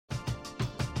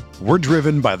We're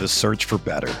driven by the search for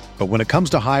better. But when it comes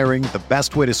to hiring, the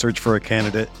best way to search for a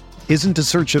candidate isn't to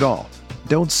search at all.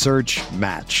 Don't search,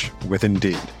 match with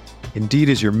Indeed. Indeed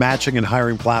is your matching and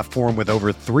hiring platform with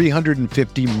over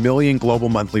 350 million global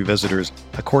monthly visitors,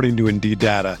 according to Indeed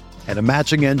data, and a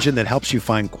matching engine that helps you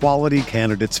find quality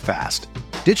candidates fast.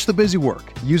 Ditch the busy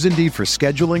work. Use Indeed for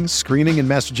scheduling, screening, and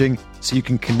messaging so you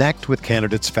can connect with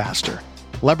candidates faster.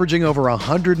 Leveraging over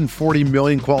 140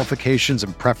 million qualifications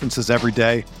and preferences every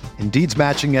day, Indeed's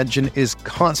matching engine is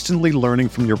constantly learning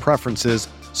from your preferences,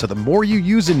 so the more you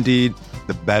use Indeed,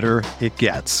 the better it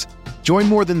gets. Join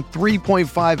more than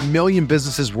 3.5 million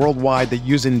businesses worldwide that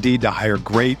use Indeed to hire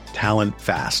great talent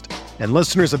fast. And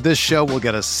listeners of this show will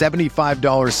get a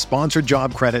 $75 sponsored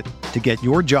job credit to get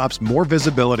your jobs more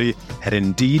visibility at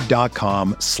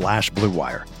Indeed.com/Blue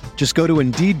Wire. Just go to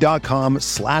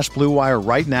Indeed.com/Blue Wire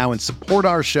right now and support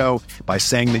our show by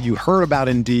saying that you heard about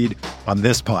Indeed on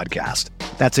this podcast.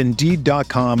 That's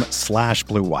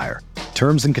Indeed.com/Blue Wire.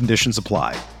 Terms and conditions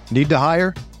apply. Need to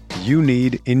hire? You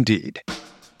need Indeed.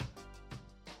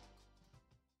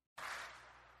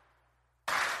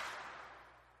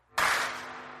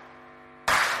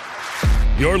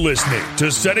 You're listening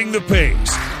to Setting the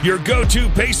Pace, your go-to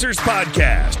Pacers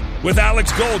podcast with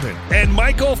Alex Golden and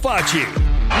Michael Facci.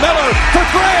 Miller for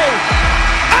three.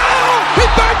 Oh, he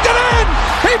backed it in.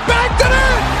 He backed it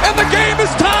in. And the game is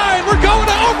tied. We're going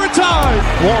to overtime.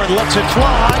 Warren lets it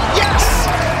fly. Yes.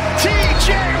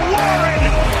 T.J. Warren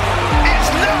is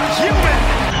not human.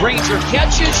 Granger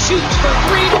catches, shoots for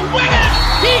three to win it.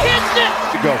 He hits it.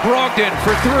 Go. Brogdon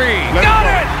for three. Got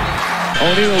it.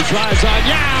 O'Neal drives on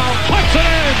Yao. Puts it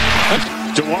in.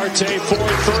 Duarte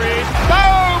 4-3.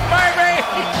 Boom, baby.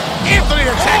 Anthony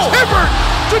attacks. Hibbert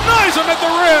denies him at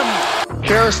the rim.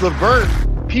 Karis LeVert,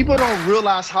 people don't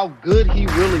realize how good he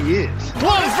really is.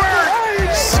 LeVert,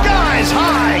 skies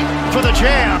high for the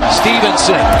jam.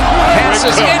 Stevenson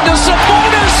passes into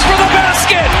Sabonis for the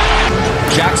basket.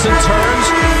 Jackson turns,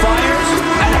 fires,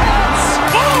 and hits.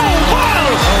 Oh, wow!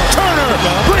 Turner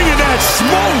bringing that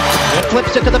smoke.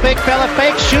 Flips it to the big fella,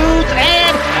 fake shoots,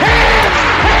 and hits!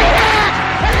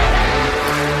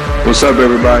 What's up,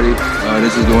 everybody?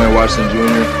 This is Dwayne Washington Jr.,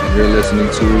 and you're listening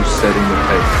to Setting the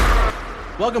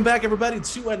Pace. Welcome back, everybody,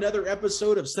 to another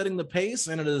episode of Setting the Pace,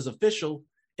 and it is official.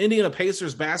 Indiana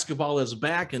Pacers basketball is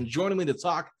back, and joining me to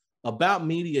talk about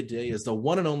Media Day is the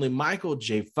one and only Michael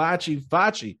J. Facci.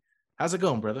 Facci, how's it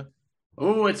going, brother?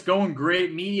 Oh, it's going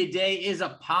great. Media Day is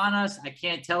upon us. I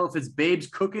can't tell if it's babes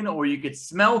cooking or you could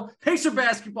smell Pacer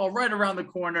basketball right around the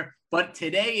corner, but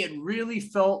today it really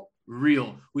felt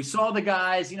real. We saw the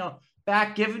guys,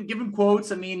 back giving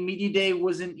quotes. I mean, Media Day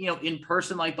wasn't, in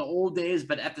person like the old days,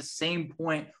 but at the same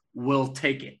point, we'll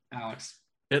take it, Alex.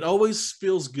 It always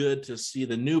feels good to see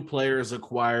the new players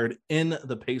acquired in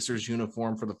the Pacers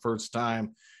uniform for the first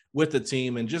time with the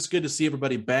team, and just good to see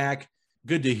everybody back.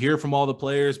 Good to hear from all the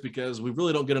players because we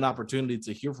really don't get an opportunity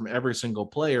to hear from every single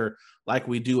player like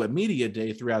we do at Media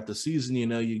Day throughout the season.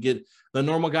 You get the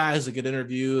normal guys that get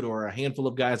interviewed or a handful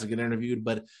of guys that get interviewed,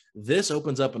 but this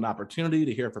opens up an opportunity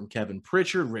to hear from Kevin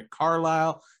Pritchard, Rick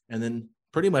Carlisle, and then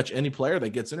pretty much any player that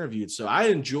gets interviewed. So I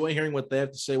enjoy hearing what they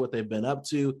have to say, what they've been up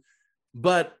to.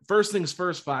 But first things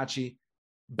first, Facci,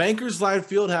 Bankers Life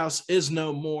Fieldhouse is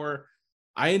no more.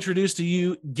 I introduced to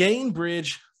you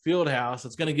Gainbridge Fieldhouse.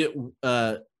 It's going to get, I'm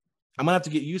going to have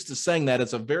to get used to saying that.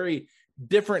 It's a very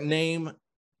different name.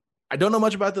 I don't know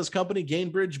much about this company,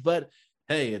 Gainbridge, but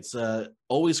hey, it's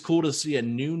always cool to see a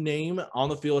new name on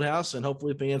the Fieldhouse, and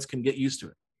hopefully fans can get used to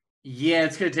it. Yeah,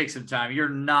 it's going to take some time. You're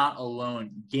not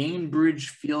alone. Gainbridge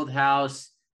Fieldhouse.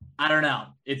 I don't know.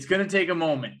 It's going to take a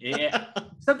moment.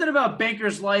 Something about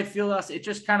Bankers Life Fieldhouse, it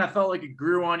just kind of felt like it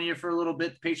grew on you for a little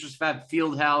bit. The Pacers have had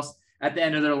Fieldhouse at the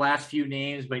end of their last few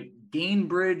names, but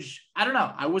Gainbridge, I don't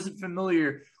know. I wasn't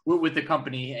familiar with the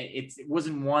company. It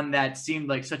wasn't one that seemed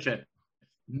like such a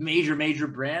major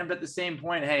brand, but at the same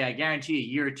point, hey, I guarantee a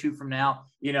year or two from now,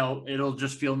 it'll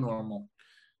just feel normal.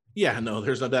 Yeah, no,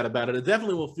 there's no doubt about it. It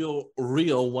definitely will feel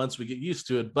real once we get used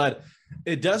to it, but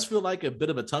it does feel like a bit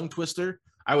of a tongue twister.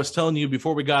 I was telling you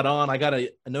before we got on, I got a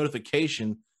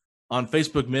notification on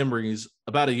Facebook Memories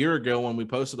about a year ago when we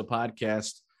posted a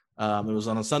podcast. It was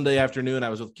on a Sunday afternoon. I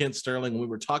was with Kent Sterling, and we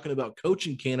were talking about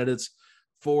coaching candidates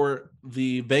for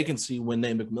the vacancy when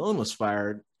Nate McMillan was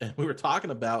fired. And we were talking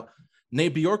about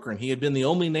Nate Bjorkgren. He had been the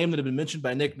only name that had been mentioned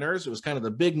by Nick Nurse. It was kind of the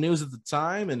big news at the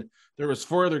time. And there was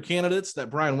 4 other candidates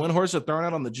that Brian Windhorst had thrown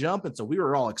out on the jump. And so we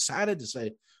were all excited to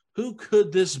say, who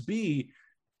could this be?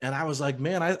 And I was like,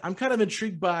 man, I'm kind of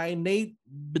intrigued by Nate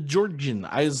Bjorkgren.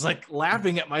 I was like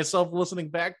laughing at myself listening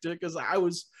back to it because I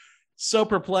was so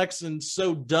perplexed and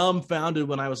so dumbfounded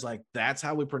when I was like, that's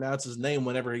how we pronounce his name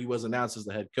whenever he was announced as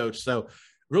the head coach. So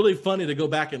really funny to go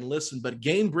back and listen, but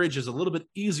Gainbridge is a little bit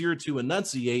easier to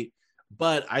enunciate,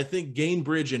 but I think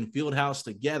Gainbridge and Fieldhouse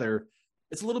together,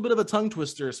 it's a little bit of a tongue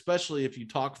twister, especially if you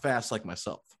talk fast like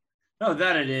myself. No,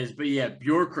 that it is. But yeah,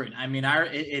 Bjorkgren, I mean,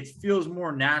 it feels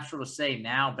more natural to say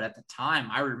now, but at the time,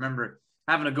 I remember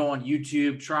having to go on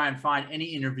YouTube, try and find any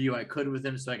interview I could with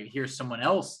him so I could hear someone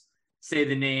else say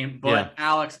the name. But yeah.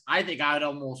 Alex, I think I'd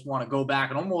almost want to go back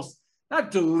and almost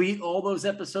not delete all those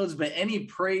episodes, but any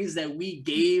praise that we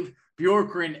gave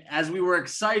Bjorkgren as we were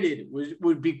excited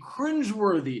would be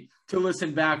cringeworthy to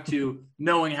listen back to,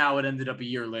 knowing how it ended up a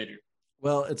year later.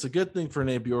 Well, it's a good thing for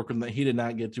Nate Bjorkgren that he did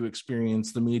not get to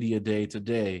experience the media day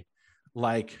today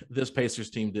like this Pacers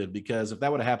team did, because if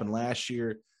that would have happened last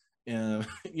year,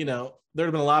 you know, there'd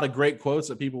have been a lot of great quotes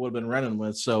that people would have been running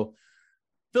with. So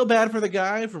feel bad for the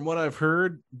guy. From what I've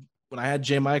heard, when I had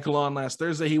J. Michael on last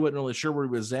Thursday, he wasn't really sure where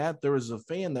he was at. There was a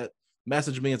fan that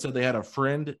messaged me and said they had a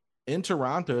friend in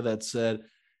Toronto that said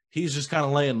he's just kind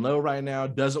of laying low right now,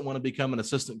 doesn't want to become an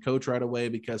assistant coach right away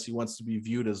because he wants to be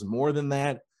viewed as more than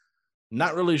that.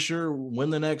 Not really sure when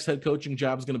the next head coaching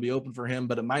job is going to be open for him,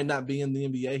 but it might not be in the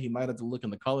NBA. He might have to look in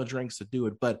the college ranks to do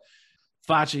it. But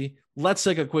Facci, let's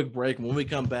take a quick break. When we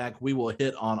come back, we will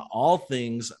hit on all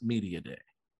things Media Day.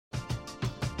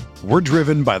 We're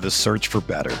driven by the search for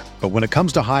better. But when it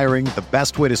comes to hiring, the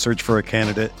best way to search for a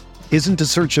candidate isn't to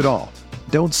search at all.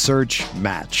 Don't search,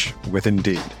 match with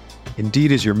Indeed.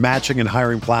 Indeed is your matching and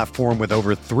hiring platform with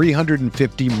over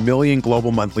 350 million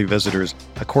global monthly visitors,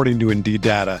 according to Indeed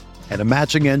data, and a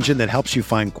matching engine that helps you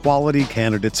find quality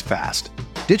candidates fast.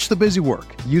 Ditch the busy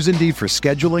work. Use Indeed for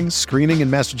scheduling, screening,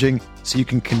 and messaging so you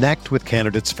can connect with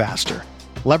candidates faster.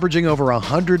 Leveraging over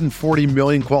 140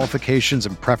 million qualifications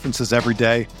and preferences every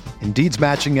day, Indeed's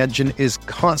matching engine is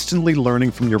constantly learning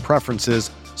from your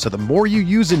preferences, so the more you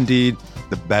use Indeed,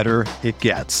 the better it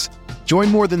gets. Join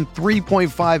more than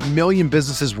 3.5 million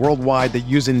businesses worldwide that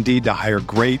use Indeed to hire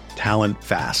great talent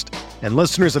fast. And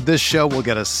listeners of this show will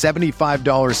get a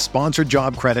 $75 sponsored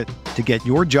job credit to get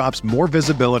your jobs more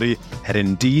visibility at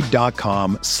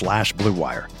Indeed.com/Blue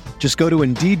Wire. Just go to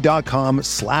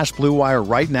Indeed.com/Blue Wire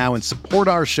right now and support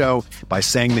our show by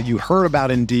saying that you heard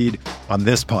about Indeed on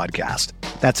this podcast.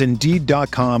 That's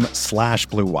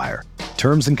Indeed.com/Blue Wire.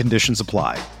 Terms and conditions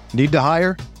apply. Need to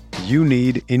hire? You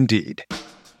need Indeed.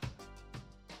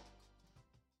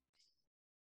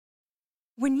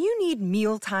 When you need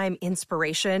mealtime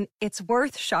inspiration, it's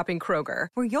worth shopping Kroger,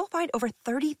 where you'll find over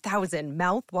 30,000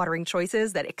 mouth-watering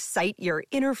choices that excite your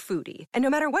inner foodie. And no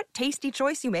matter what tasty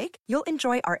choice you make, you'll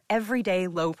enjoy our everyday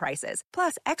low prices,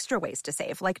 plus extra ways to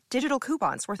save, like digital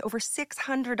coupons worth over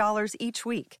 $600 each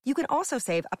week. You can also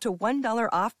save up to $1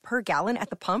 off per gallon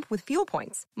at the pump with fuel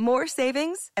points. More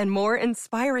savings and more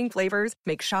inspiring flavors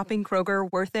make shopping Kroger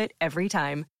worth it every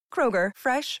time. Kroger,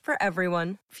 fresh for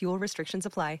everyone. Fuel restrictions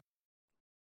apply.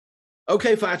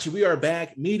 Okay, Facci, we are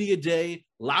back. Media Day,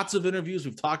 lots of interviews.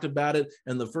 We've talked about it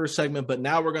in the first segment, but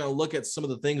now we're going to look at some of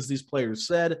the things these players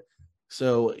said.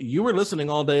 So you were listening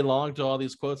all day long to all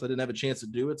these quotes. I didn't have a chance to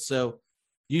do it. So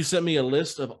you sent me a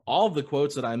list of all of the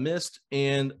quotes that I missed,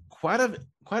 and quite a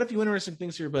few interesting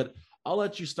things here, but I'll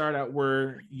let you start out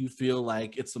where you feel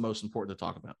like it's the most important to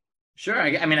talk about. Sure.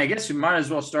 I mean, I guess we might as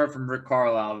well start from Rick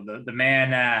Carlisle, the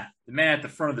man at the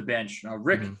front of the bench.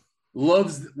 Rick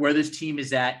loves where this team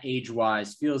is at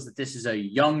age-wise, feels that this is a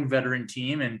young veteran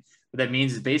team, and what that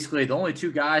means is basically the only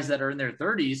two guys that are in their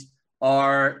 30s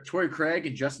are Torrey Craig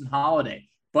and Justin Holiday.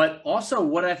 But also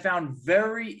what I found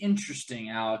very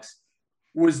interesting, Alex,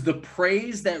 was the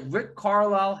praise that Rick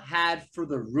Carlisle had for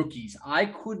the rookies. I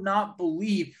could not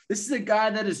believe this is a guy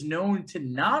that is known to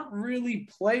not really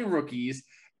play rookies,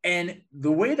 and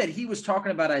the way that he was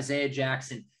talking about Isaiah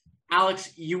Jackson,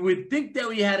 Alex, you would think that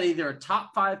we had either a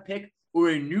top 5 pick or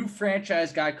a new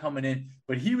franchise guy coming in,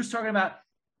 but he was talking about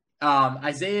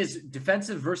Isaiah's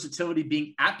defensive versatility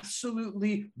being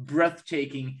absolutely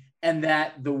breathtaking, and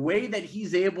that the way that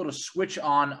he's able to switch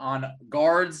on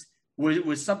guards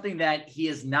was something that he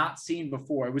has not seen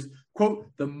before. It was, quote,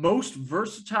 the most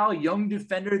versatile young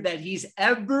defender that he's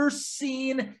ever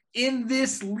seen in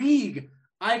this league.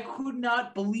 I could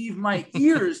not believe my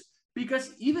ears.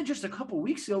 Because even just a couple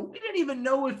weeks ago, we didn't even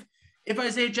know if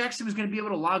Isaiah Jackson was going to be able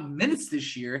to log minutes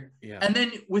this year. Yeah. And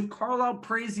then with Carlisle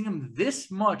praising him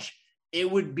this much, it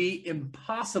would be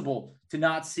impossible to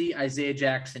not see Isaiah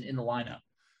Jackson in the lineup.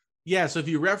 Yeah, so if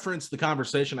you reference the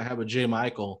conversation I had with J.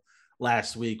 Michael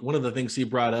last week, one of the things he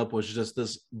brought up was just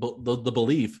the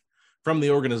belief from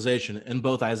the organization in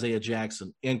both Isaiah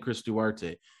Jackson and Chris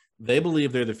Duarte They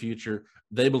believe they're the future.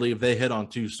 They believe they hit on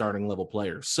 2 starting level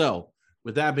players. So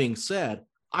with that being said,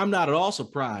 I'm not at all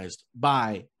surprised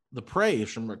by the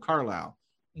praise from Rick Carlisle.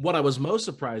 What I was most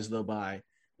surprised, though, by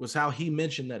was how he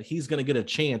mentioned that he's going to get a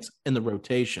chance in the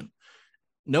rotation.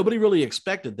 Nobody really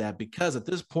expected that because at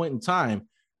this point in time,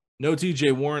 no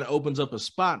TJ Warren opens up a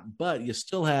spot, but you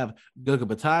still have Goga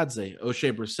Bitadze,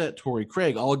 O'Shea Brissett, Torrey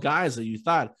Craig, all guys that you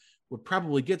thought would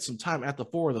probably get some time at the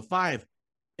 4 or the 5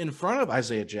 in front of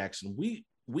Isaiah Jackson.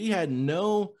 We had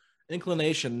no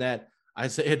inclination that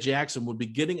Isaiah Jackson would be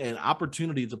getting an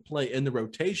opportunity to play in the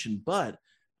rotation, but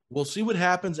we'll see what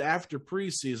happens after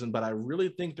preseason. But I really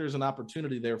think there's an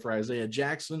opportunity there for Isaiah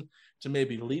Jackson to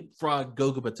maybe leapfrog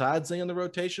Goga Bitadze in the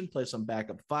rotation, play some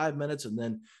backup 5 minutes, and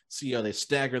then see how they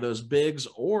stagger those bigs,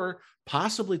 or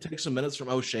possibly take some minutes from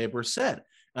O'Shea Brissett.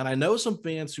 And I know some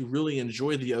fans who really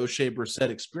enjoyed the O'Shea Brissett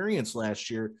experience last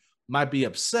year might be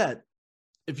upset.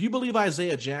 If you believe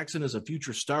Isaiah Jackson is a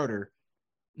future starter,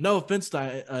 no offense to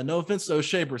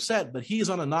O'Shea Brissett, but he's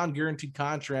on a non-guaranteed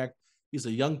contract. He's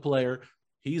a young player.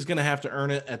 He's going to have to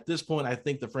earn it. At this point, I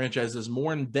think the franchise is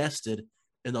more invested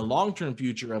in the long-term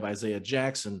future of Isaiah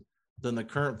Jackson than the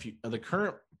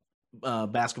current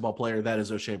basketball player that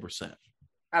is O'Shea Brissett.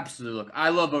 Absolutely. Look, I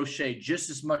love O'Shea just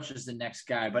as much as the next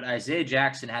guy, but Isaiah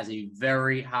Jackson has a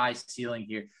very high ceiling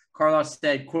here. Carlos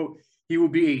said, quote, he will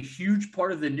be a huge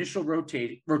part of the initial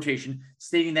rotation,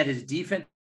 stating that his defense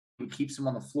keeps him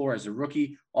on the floor as a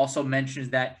rookie. Also mentions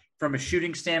that from a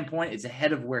shooting standpoint, it's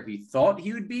ahead of where he thought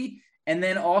he would be. And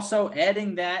then also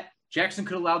adding that Jackson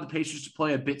could allow the Pacers to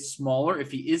play a bit smaller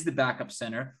if he is the backup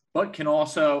center, but can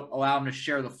also allow him to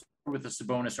share the floor with a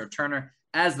Sabonis or Turner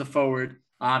as the forward.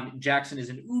 Jackson is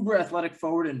an uber athletic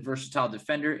forward and versatile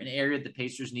defender, an area that the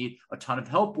Pacers need a ton of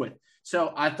help with.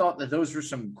 So I thought that those were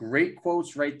some great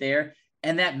quotes right there.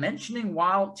 And that mentioning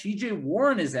while TJ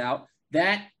Warren is out,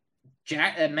 that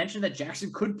mentioned that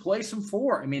Jackson could play some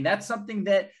 4. I mean, that's something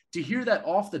that to hear that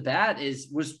off the bat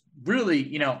was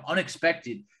really,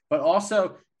 unexpected, but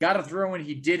also got to throw in.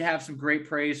 He did have some great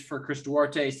praise for Chris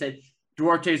Duarte. He said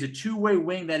Duarte is a 2-way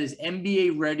wing that is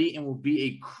NBA ready and will be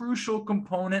a crucial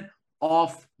component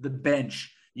off the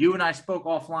bench. You and I spoke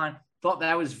offline, thought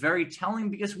that was very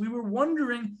telling because we were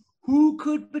wondering who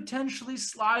could potentially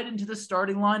slide into the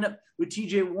starting lineup with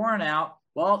TJ Warren out.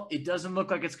 Well, it doesn't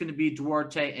look like it's going to be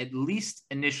Duarte, at least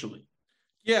initially.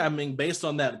 Yeah, I mean, based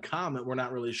on that comment, we're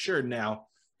not really sure. Now,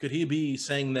 could he be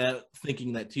saying that,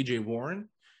 thinking that TJ Warren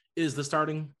is the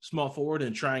starting small forward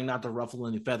and trying not to ruffle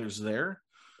any feathers there?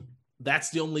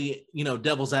 That's the only,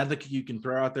 devil's advocate you can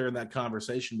throw out there in that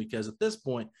conversation, because at this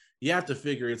point, you have to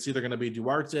figure it's either going to be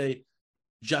Duarte,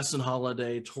 Justin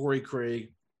Holiday, Torrey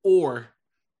Craig, or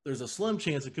there's a slim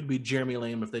chance it could be Jeremy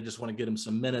Lamb if they just want to get him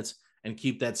some minutes and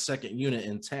keep that second unit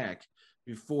intact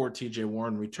before TJ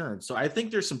Warren returns. So I think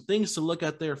there's some things to look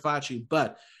at there, Facci.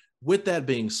 But with that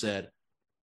being said,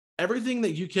 everything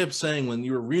that you kept saying when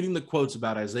you were reading the quotes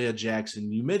about Isaiah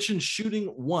Jackson, you mentioned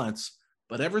shooting once,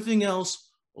 but everything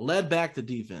else led back to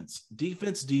defense.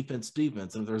 Defense.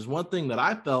 And if there's one thing that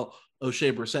I felt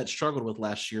O'Shea Brissett struggled with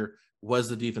last year was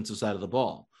the defensive side of the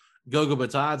ball. Goga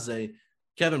Bitadze,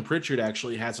 Kevin Pritchard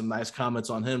actually had some nice comments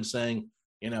on him saying,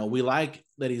 we like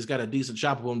that he's got a decent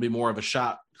shot, but we want to be more of a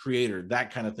shot creator,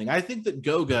 that kind of thing. I think that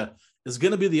Goga is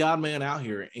going to be the odd man out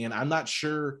here, and I'm not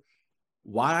sure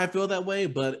why I feel that way,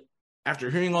 but after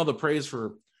hearing all the praise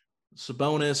for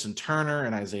Sabonis and Turner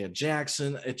and Isaiah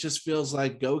Jackson, it just feels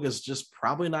like Goga's just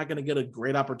probably not going to get a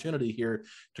great opportunity here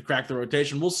to crack the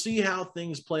rotation. We'll see how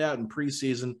things play out in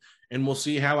preseason, and we'll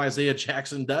see how Isaiah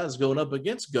Jackson does going up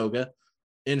against Goga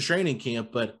in training camp.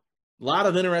 But a lot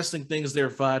of interesting things there,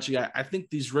 Facci. I think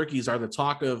these rookies are the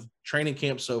talk of training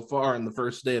camp so far in the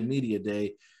first day of media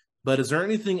day. But is there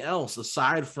anything else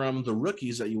aside from the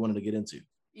rookies that you wanted to get into?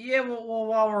 Yeah, well,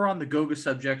 while we're on the Goga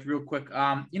subject, real quick,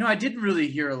 I didn't really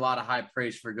hear a lot of high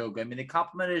praise for Goga. I mean, they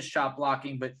complimented his shot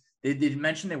blocking, but they did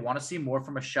mention they want to see more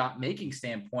from a shot making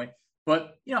standpoint.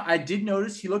 But, I did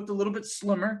notice he looked a little bit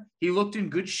slimmer. He looked in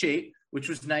good shape, which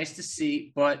was nice to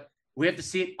see, but we have to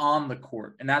see it on the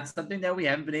court. And that's something that we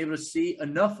haven't been able to see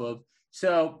enough of.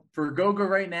 So for Goga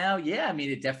right now, yeah, I mean,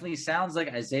 it definitely sounds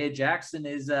like Isaiah Jackson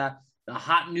is the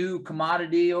hot new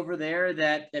commodity over there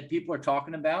that people are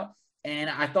talking about. And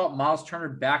I thought Miles Turner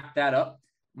backed that up.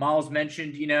 Miles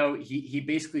mentioned, he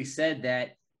basically said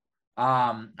that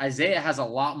Isaiah has a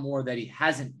lot more that he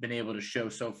hasn't been able to show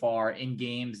so far in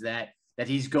games that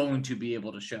he's going to be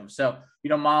able to show. So,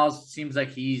 Miles seems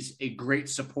like he's a great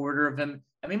supporter of him.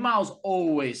 I mean, Miles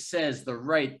always says the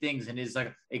right things and is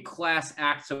like a class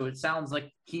act. So it sounds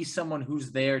like he's someone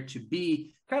who's there to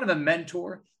be kind of a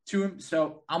mentor to him.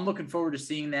 So I'm looking forward to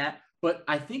seeing that. But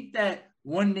I think that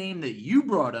one name that you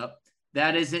brought up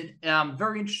that is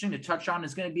very interesting to touch on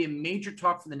is going to be a major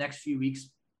talk for the next few weeks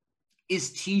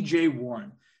is TJ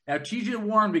Warren. Now, TJ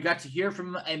Warren, we got to hear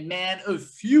from a man of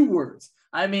few words.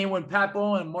 I mean, when Pat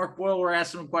Bowen and Mark Boyle were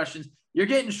asking him questions, you're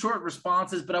getting short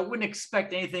responses, but I wouldn't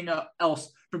expect anything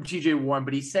else from TJ Warren.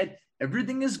 But he said,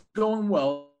 everything is going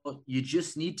well. You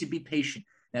just need to be patient.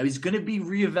 Now, he's going to be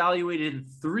reevaluated in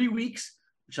 3 weeks,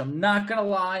 which I'm not going to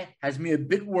lie, has me a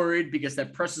bit worried because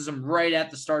that presses him right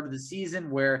at the start of the season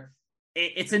where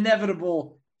it's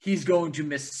inevitable he's going to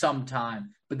miss some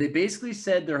time. But they basically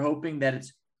said they're hoping that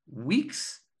it's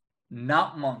weeks,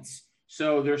 not months.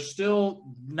 So there's still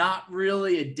not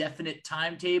really a definite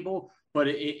timetable, but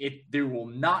there will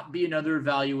not be another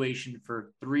evaluation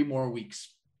for 3 more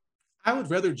weeks. I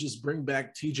would rather just bring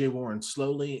back TJ Warren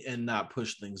slowly and not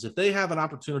push things. If they have an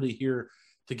opportunity here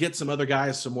to get some other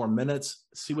guys some more minutes,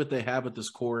 see what they have with this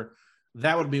core,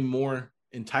 that would be more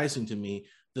enticing to me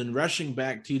than rushing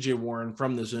back TJ Warren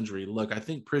from this injury. Look, I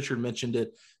think Pritchard mentioned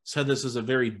it, said this is a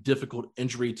very difficult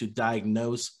injury to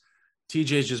diagnose.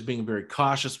 TJ is just being very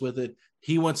cautious with it.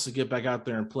 He wants to get back out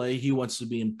there and play. He wants to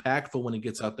be impactful when he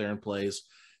gets out there and plays.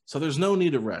 So there's no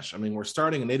need to rush. I mean, we're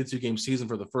starting an 82-game season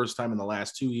for the first time in the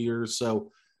last 2 years.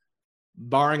 So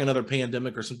barring another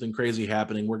pandemic or something crazy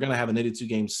happening, we're going to have an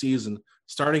 82-game season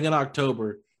starting in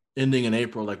October, ending in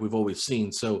April like we've always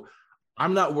seen. So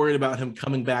I'm not worried about him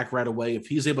coming back right away. If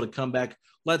he's able to come back,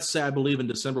 let's say I believe in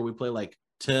December we play like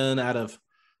 10 out of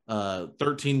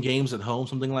 13 games at home,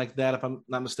 something like that, if I'm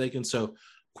not mistaken. So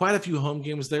quite a few home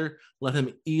games there. Let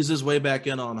him ease his way back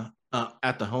in on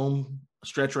at the home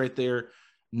stretch right there.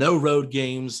 No road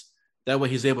games. That way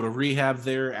he's able to rehab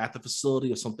there at the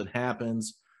facility if something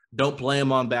happens. Don't play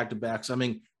him on back-to-backs. I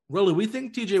mean, really, we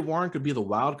think TJ Warren could be the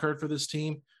wild card for this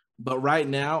team. But right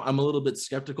now, I'm a little bit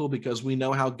skeptical because we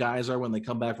know how guys are when they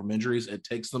come back from injuries. It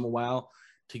takes them a while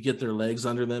to get their legs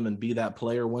under them and be that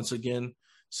player once again.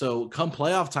 So come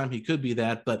playoff time, he could be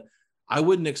that. But I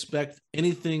wouldn't expect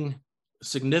anything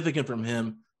significant from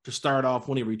him to start off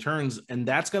when he returns. And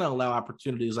that's going to allow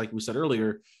opportunities, like we said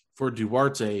earlier, for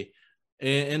Duarte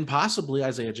and possibly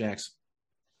Isaiah Jackson.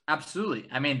 Absolutely.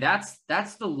 I mean, that's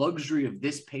the luxury of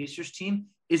this Pacers team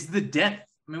is the depth.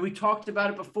 I mean, we talked about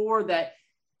it before that,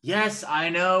 yes, I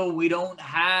know we don't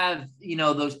have,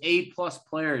 those A-plus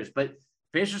players, but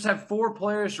Pacers have 4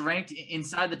 players ranked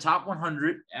inside the top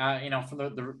 100, from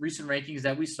the recent rankings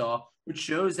that we saw, which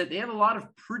shows that they have a lot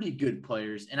of pretty good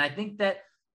players. And I think that,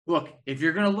 look, if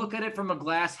you're going to look at it from a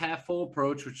glass half full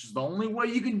approach, which is the only way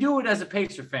you can do it as a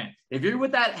Pacer fan, if you're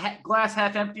with that glass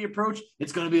half empty approach,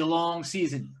 it's going to be a long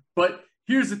season. But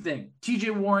here's the thing,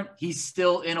 TJ Warren, he's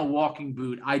still in a walking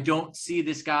boot. I don't see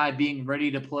this guy being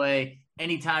ready to play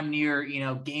anytime near,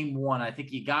 game 1. I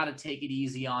think you got to take it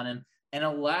easy on him and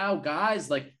allow guys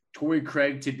like Torrey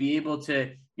Craig to be able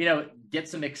to, get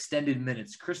some extended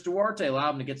minutes. Chris Duarte,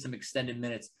 allow him to get some extended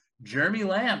minutes. Jeremy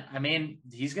Lamb, I mean,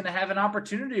 he's going to have an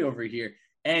opportunity over here.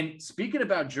 And speaking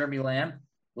about Jeremy Lamb,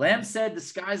 Lamb said the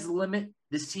sky's the limit.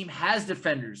 This team has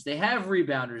defenders. They have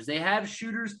rebounders. They have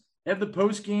shooters. They have the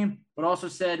post game, but also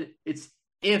said it's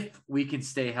if we can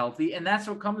stay healthy. And that's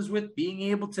what comes with being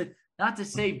able to, not to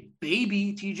say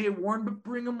baby TJ Warren, but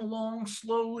bring him along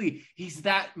slowly. He's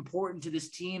that important to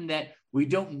this team that we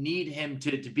don't need him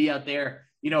to be out there,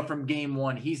 from game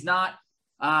 1. He's not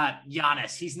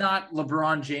Giannis. He's not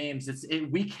LeBron James.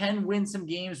 We can win some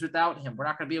games without him. We're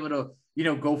not going to be able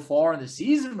to, go far in the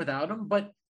season without him,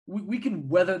 but we can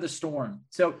weather the storm.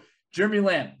 So Jeremy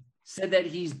Lamb said that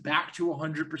he's back to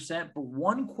 100%. But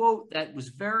one quote that was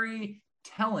very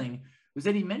telling was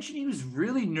that he mentioned he was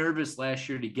really nervous last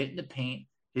year to get in the paint.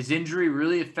 His injury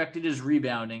really affected his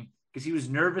rebounding because he was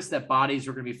nervous that bodies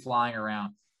were going to be flying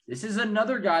around. This is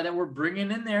another guy that we're bringing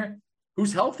in there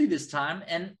who's healthy this time.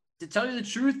 And to tell you the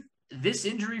truth, this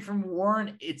injury from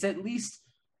Warren, it's at least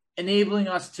enabling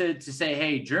us to say,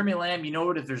 hey, Jeremy Lamb, you know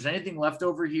what, if there's anything left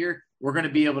over here, we're going to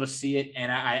be able to see it.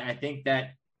 And I think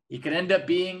that it could end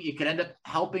up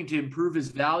helping to improve his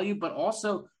value, but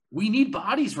also we need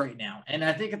bodies right now. And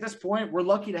I think at this point, we're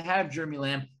lucky to have Jeremy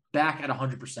Lamb back at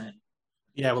 100%.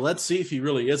 Yeah, well, let's see if he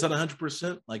really is at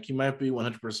 100%. Like, he might be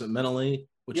 100% mentally,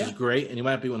 which is great, and he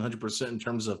might be 100% in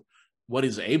terms of what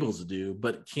he's able to do,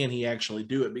 but can he actually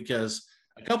do it? Because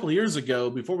a couple of years ago,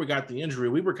 before we got the injury,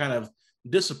 we were kind of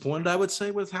disappointed, I would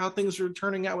say, with how things were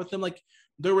turning out with him. Like,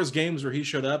 there was games where he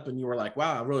showed up and you were like,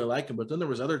 wow, I really like him. But then there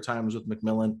was other times with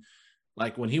McMillan,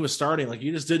 like when he was starting, like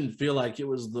you just didn't feel like it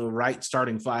was the right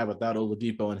starting 5 without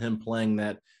Oladipo and him playing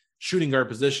that shooting guard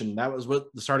position. That was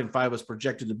what the starting 5 was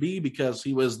projected to be because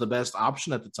he was the best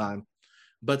option at the time.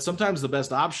 but sometimes the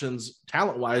best options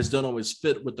talent-wise don't always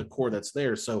fit with the core that's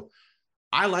there. So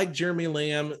I like Jeremy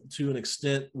Lamb to an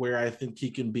extent where I think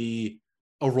he can be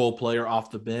a role player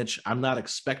off the bench. I'm not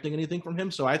expecting anything from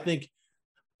him. So I think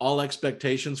all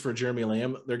expectations for Jeremy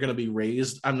Lamb, they're going to be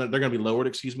raised. They're going to be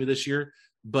lowered, this year,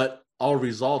 but all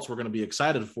results we're going to be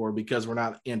excited for because we're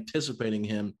not anticipating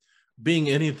him being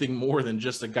anything more than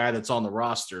just a guy that's on the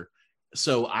roster.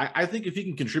 So I think if he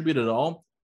can contribute at all,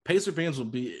 Pacer fans will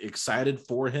be excited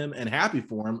for him and happy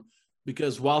for him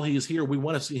because while he's here, we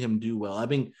want to see him do well. I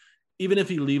mean, even if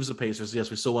he leaves the Pacers, yes,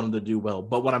 we still want him to do well.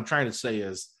 But what I'm trying to say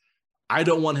is I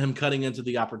don't want him cutting into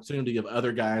the opportunity of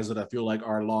other guys that I feel like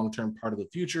are a long-term part of the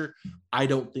future. I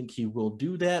don't think he will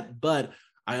do that, but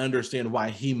I understand why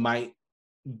he might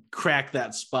crack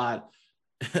that spot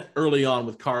early on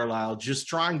with Carlisle, just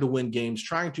trying to win games,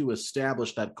 trying to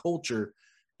establish that culture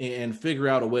and figure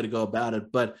out a way to go about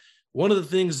it. But one of the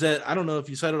things that, I don't know if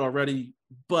you said it already,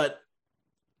 but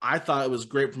I thought it was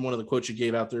great from one of the quotes you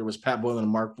gave out there was Pat Boylan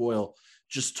and Mark Boyle,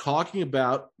 just talking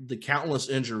about the countless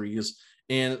injuries.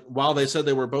 And while they said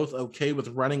they were both okay with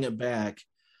running it back,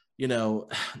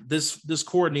 this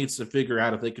core needs to figure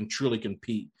out if they can truly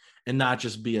compete and not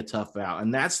just be a tough out.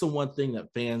 And that's the one thing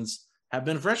that fans have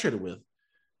been frustrated with.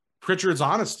 Pritchard's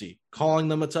honesty, calling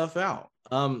them a tough out.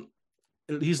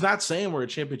 He's not saying we're a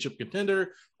championship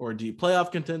contender or a deep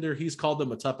playoff contender. He's called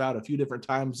them a tough out a few different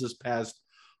times this past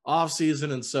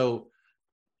offseason. And so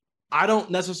I don't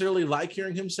necessarily like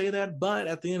hearing him say that, but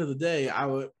at the end of the day,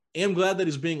 I am glad that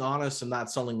he's being honest and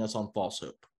not selling us on false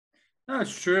hope. No,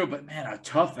 it's true, but man, a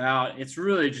tough out. It's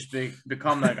really just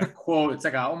become like a quote. It's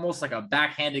like almost like a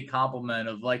backhanded compliment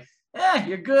of like,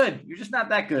 you're good. You're just not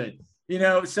that good.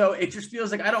 So it just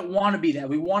feels like I don't want to be that.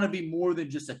 We want to be more than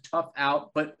just a tough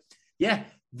out. But yeah,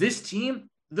 this team,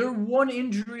 they're one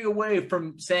injury away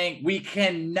from saying we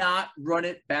cannot run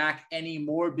it back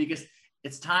anymore because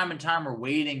it's time and time we're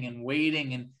waiting,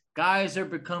 and guys are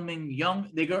becoming young.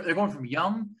 They're going from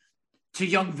young to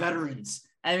young veterans.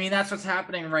 I mean, that's what's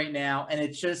happening right now. And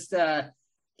it's just,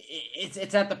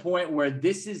 it's at the point where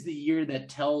this is the year that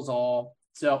tells all.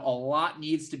 So a lot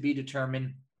needs to be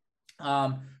determined.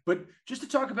 But just to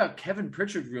talk about Kevin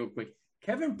Pritchard real quick,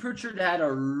 Kevin Pritchard had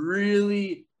a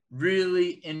really, really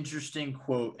interesting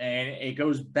quote, and it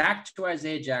goes back to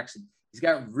Isaiah Jackson. He's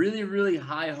got really, really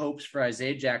high hopes for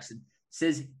Isaiah Jackson.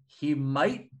 Says he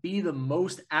might be the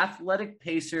most athletic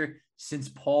Pacer since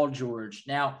Paul George.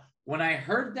 Now, when I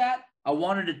heard that, I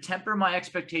wanted to temper my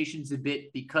expectations a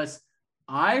bit because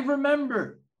I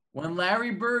remember when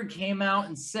Larry Bird came out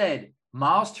and said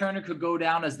Miles Turner could go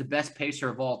down as the best Pacer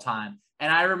of all time.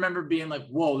 And I remember being like,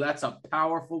 whoa, that's a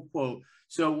powerful quote.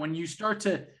 So when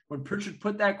Pritchard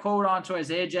put that quote onto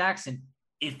Isaiah Jackson,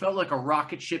 it felt like a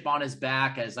rocket ship on his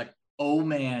back as like, oh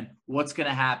man, what's going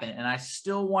to happen? And I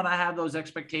still want to have those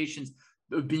expectations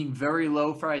of being very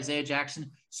low for Isaiah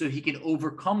Jackson so he can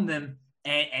overcome them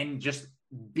and just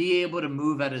be able to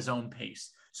move at his own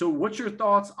pace. So what's your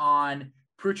thoughts on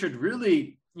Pritchard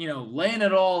really, laying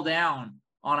it all down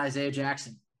on Isaiah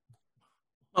Jackson?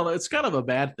 Well, it's kind of a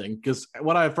bad thing because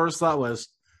what I first thought was,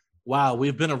 wow,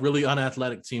 we've been a really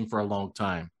unathletic team for a long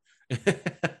time.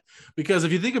 Because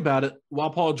if you think about it, while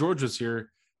Paul George was here,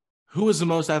 who was the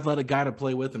most athletic guy to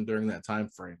play with him during that time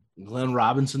frame? Glenn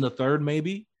Robinson III,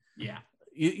 maybe? Yeah.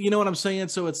 You know what I'm saying?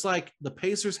 So it's like the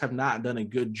Pacers have not done a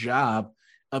good job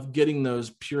of getting those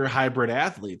pure hybrid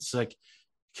athletes. Like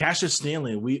Cassius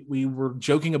Stanley, we were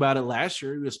joking about it last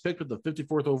year. He was picked with the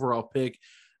 54th overall pick,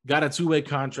 got a two-way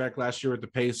contract last year with the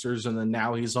Pacers, and then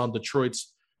now he's on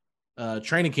Detroit's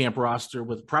training camp roster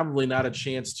with probably not a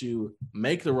chance to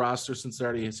make the roster since they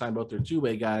already signed both their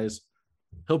two-way guys.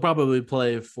 He'll probably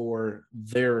play for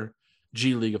their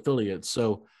G League affiliate.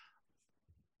 So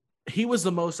he was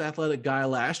the most athletic guy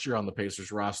last year on the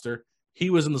Pacers roster. He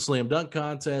was in the slam dunk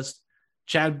contest.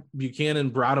 Chad Buchanan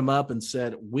brought him up and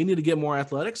said, we need to get more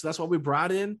athletics. So that's why we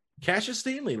brought in Cassius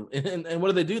Stanley. And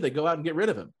what do? They go out and get rid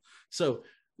of him. So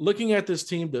looking at this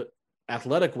team,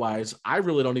 athletic-wise, I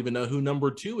really don't even know who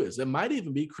number 2 is. It might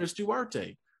even be Chris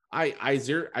Duarte. I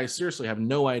seriously have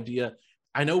no idea.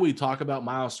 I know we talk about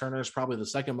Miles Turner as probably the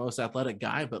second most athletic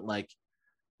guy, but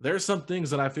there's some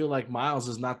things that I feel like Miles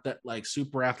is not that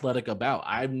super athletic about.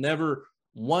 I've never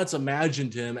once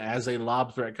imagined him as a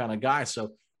lob threat kind of guy.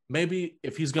 So maybe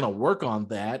if he's going to work on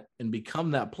that and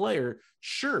become that player,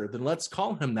 sure, then let's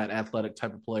call him that athletic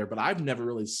type of player. But I've never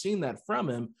really seen that from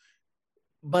him.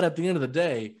 But at the end of the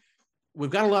day,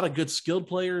 we've got a lot of good skilled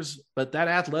players, but that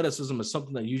athleticism is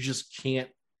something that you just can't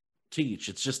teach.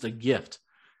 It's just a gift.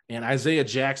 And Isaiah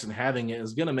Jackson having it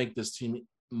is going to make this team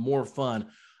more fun.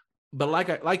 But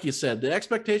like you said, the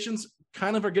expectations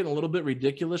kind of are getting a little bit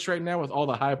ridiculous right now with all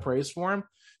the high praise for him.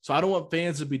 So I don't want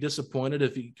fans to be disappointed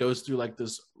if he goes through like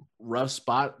this rough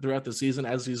spot throughout the season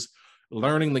as he's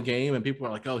learning the game and people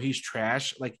are like, oh, he's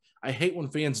trash. Like, I hate when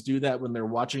fans do that when they're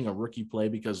watching a rookie play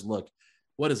because, look,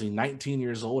 what is he, 19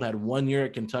 years old, had 1 year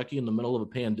at Kentucky in the middle of a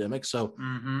pandemic. So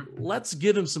let's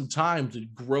give him some time to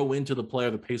grow into the player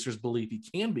the Pacers believe he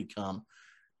can become.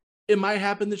 It might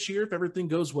happen this year if everything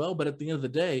goes well, but at the end of the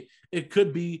day, it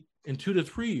could be in 2 to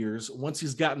 3 years once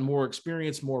he's gotten more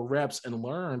experience, more reps, and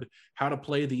learned how to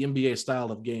play the NBA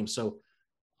style of game. So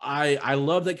I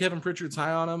love that Kevin Pritchard's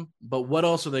high on him, but what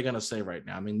else are they going to say right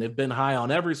now? I mean, they've been high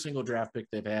on every single draft pick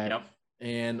they've had. Yep.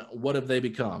 And what have they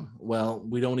become? Well,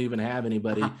 we don't even have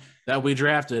anybody that we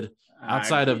drafted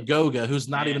outside of Goga, who's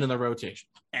not even in the rotation.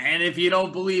 And if you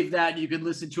don't believe that, you can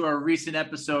listen to our recent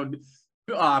episode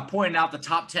pointing out the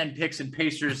top 10 picks in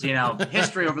Pacers,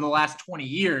 history over the last 20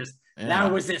 years. Yeah.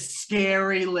 That was a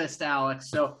scary list, Alex.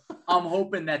 So I'm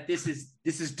hoping that this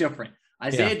is different.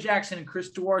 Isaiah Jackson and Chris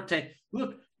Duarte.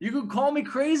 Look, you could call me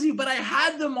crazy, but I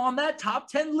had them on that top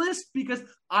 10 list because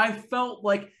I felt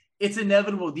like it's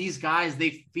inevitable. These guys,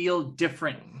 they feel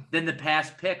different than the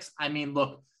past picks. I mean,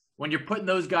 look, when you're putting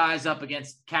those guys up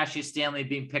against Cassius Stanley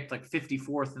being picked like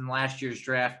 54th in last year's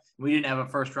draft, we didn't have a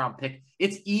first-round pick.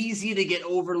 It's easy to get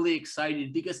overly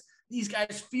excited because these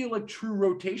guys feel like true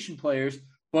rotation players.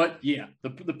 But, yeah,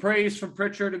 the praise from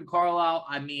Pritchard and Carlisle,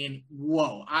 I mean,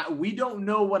 whoa. We don't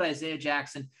know what Isaiah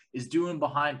Jackson is doing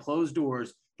behind closed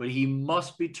doors, but he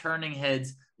must be turning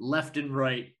heads left and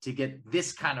right to get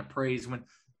this kind of praise when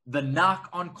the knock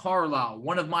on Carlisle,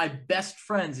 one of my best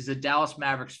friends, is a Dallas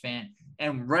Mavericks fan.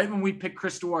 And right when we picked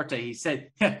Chris Duarte, he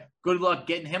said, good luck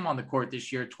getting him on the court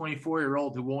this year, a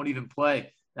 24-year-old who won't even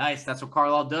play. Nice. That's what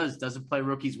Carlisle does. Doesn't play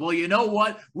rookies. Well, you know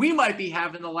what? We might be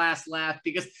having the last laugh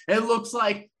because it looks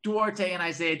like Duarte and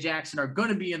Isaiah Jackson are going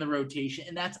to be in the rotation.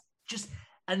 And that's just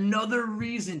another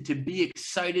reason to be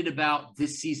excited about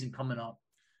this season coming up.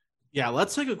 Yeah,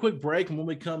 let's take a quick break. And when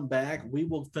we come back, we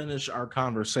will finish our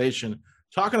conversation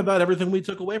talking about everything we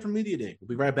took away from Media Day. We'll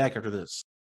be right back after this.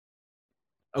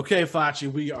 Okay, Facci,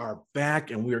 we are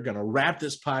back and we are going to wrap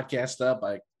this podcast up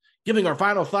by giving our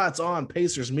final thoughts on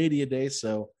Pacers Media Day.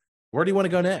 So where do you want to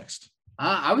go next?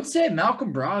 I would say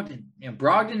Malcolm Brogdon.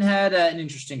 Brogdon had an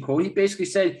interesting quote. He basically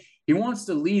said he wants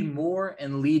to lead more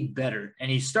and lead better.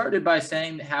 And he started by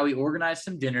saying how he organized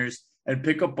some dinners and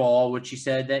pick up ball, which he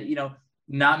said that,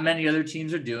 not many other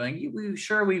teams are doing.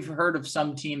 We've heard of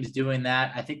some teams doing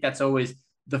that. I think that's always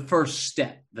the first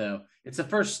step, though. It's the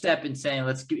first step in saying,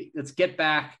 let's get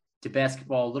back to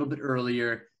basketball a little bit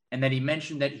earlier. And then he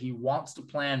mentioned that he wants to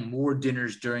plan more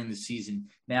dinners during the season.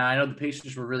 Now, I know the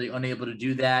Pacers were really unable to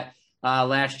do that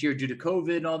last year due to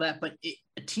COVID and all that, but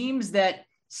teams that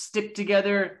stick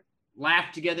together,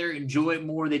 laugh together, enjoy it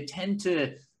more, they tend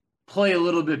to play a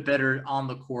little bit better on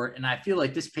the court. And I feel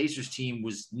like this Pacers team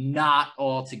was not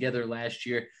all together last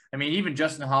year. I mean, even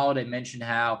Justin Holiday mentioned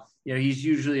how, he's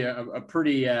usually a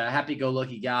pretty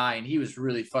happy-go-lucky guy, and he was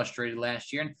really frustrated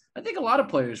last year. And I think a lot of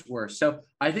players were. So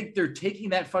I think they're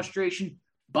taking that frustration,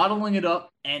 bottling it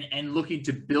up, and looking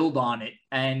to build on it.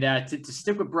 And to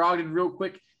stick with Brogdon real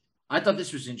quick, I thought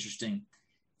this was interesting.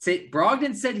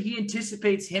 Brogdon said he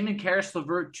anticipates him and Karis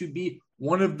LeVert to be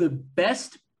one of the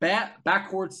best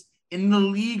backcourts in the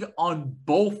league on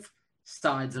both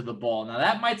sides of the ball. Now,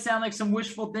 that might sound like some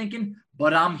wishful thinking,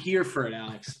 but I'm here for it,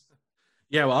 Alex.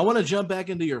 Yeah, well, I want to jump back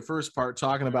into your first part,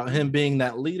 talking about him being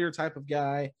that leader type of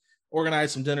guy,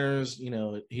 organize some dinners.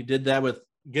 He did that with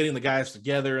getting the guys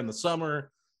together in the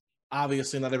summer.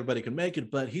 Obviously, not everybody can make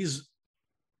it, but he's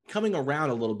coming around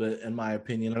a little bit, in my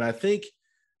opinion. And I think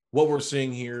what we're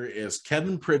seeing here is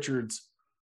Kevin Pritchard's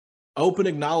open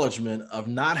acknowledgement of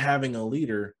not having a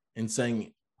leader and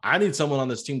saying, I need someone on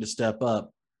this team to step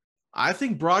up. I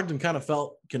think Brogdon kind of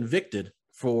felt convicted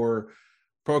for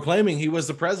proclaiming he was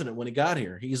the president when he got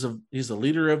here. He's a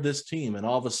leader of this team. And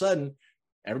all of a sudden,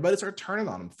 everybody started turning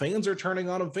on him. Fans are turning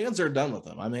on him. Fans are done with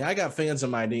him. I mean, I got fans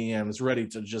in my DMs ready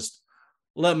to just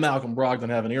let Malcolm Brogdon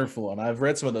have an earful. And I've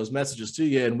read some of those messages to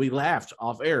you, and we laughed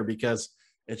off air because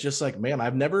it's just like, man,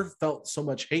 I've never felt so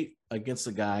much hate against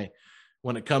a guy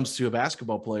when it comes to a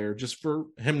basketball player, just for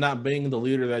him not being the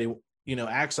leader that he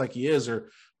acts like he is or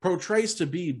portrays to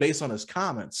be based on his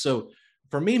comments. So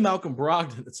for me, Malcolm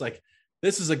Brogdon, it's like,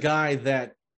 this is a guy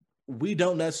that we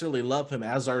don't necessarily love him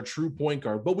as our true point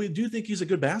guard, but we do think he's a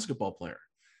good basketball player.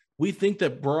 We think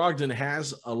that Brogdon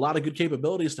has a lot of good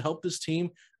capabilities to help this team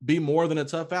be more than a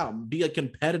tough out, be a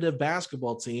competitive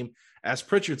basketball team. As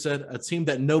Pritchard said, a team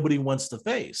that nobody wants to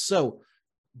face. So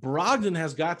Brogdon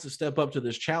has got to step up to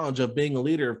this challenge of being a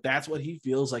leader if that's what he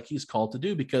feels like he's called to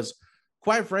do, because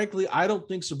quite frankly, I don't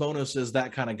think Sabonis is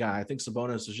that kind of guy. I think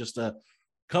Sabonis is just a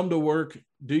come to work,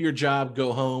 do your job,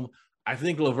 go home. I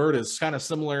think LeVert is kind of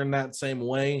similar in that same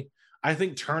way. I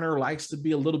think Turner likes to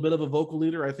be a little bit of a vocal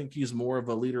leader. I think he's more of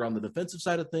a leader on the defensive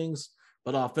side of things,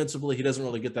 but offensively, he doesn't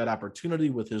really get that opportunity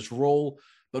with his role.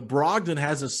 But Brogdon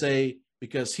has a say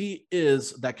because he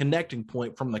is that connecting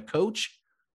point from the coach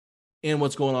and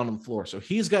what's going on the floor. So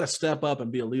he's got to step up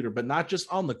and be a leader, but not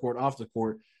just on the court, off the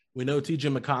court. We know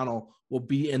TJ McConnell will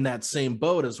be in that same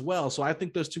boat as well. So I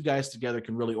think those two guys together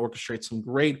can really orchestrate some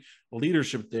great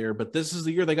leadership there. But this is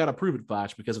the year they got to prove it,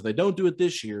 Foch, because if they don't do it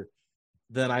this year,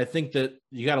 then I think that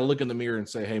you got to look in the mirror and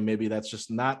say, hey, maybe that's just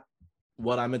not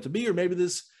what I'm meant to be, or maybe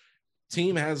this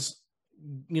team has,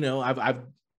 I've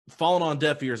fallen on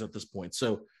deaf ears at this point.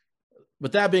 So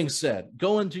with that being said,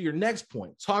 going to your next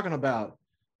point, talking about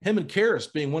him and Caris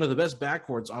being one of the best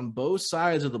backcourts on both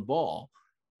sides of the ball.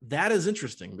 That is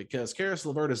interesting because Caris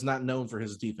LeVert is not known for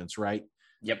his defense, right?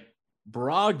 Yep.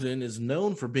 Brogdon is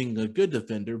known for being a good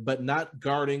defender, but not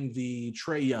guarding the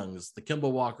Trae Youngs, the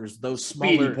Kemba Walkers, those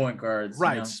smaller speedy point guards.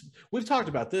 Right. We've talked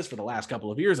about this for the last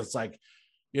couple of years. It's like,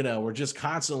 we're just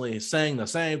constantly saying the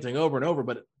same thing over and over,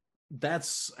 but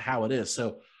that's how it is.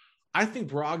 So I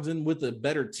think Brogdon with a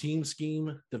better team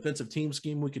scheme, defensive team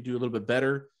scheme, we could do a little bit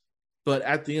better. But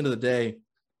at the end of the day,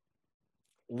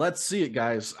 let's see it,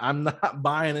 guys. I'm not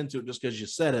buying into it just because you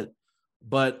said it,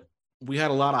 but we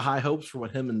had a lot of high hopes for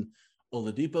what him and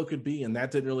Oladipo could be, and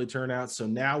that didn't really turn out. So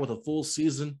now with a full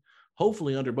season,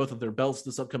 hopefully under both of their belts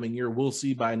this upcoming year, we'll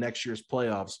see by next year's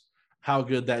playoffs how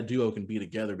good that duo can be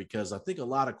together, because I think a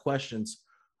lot of questions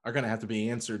are going to have to be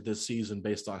answered this season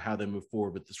based on how they move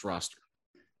forward with this roster.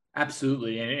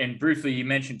 Absolutely. And briefly, you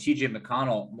mentioned TJ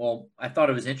McConnell. Well, I thought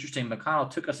it was interesting. McConnell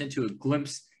took us into a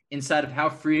glimpse inside of how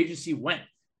free agency went.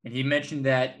 And he mentioned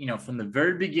that, from the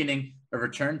very beginning, a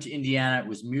return to Indiana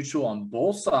was mutual on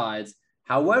both sides.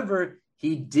 However,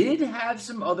 he did have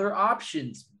some other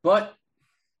options, but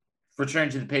return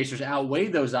to the Pacers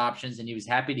outweighed those options, and he was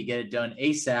happy to get it done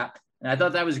ASAP. And I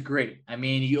thought that was great. I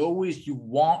mean, you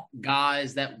want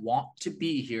guys that want to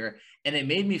be here. And it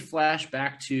made me flash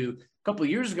back to a couple of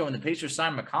years ago when the Pacers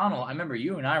signed McConnell. I remember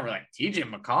you and I were like, TJ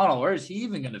McConnell, where is he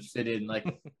even going to fit in? Like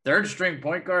third string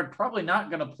point guard, probably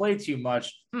not going to play too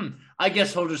much. I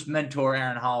guess he'll just mentor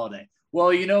Aaron Holiday.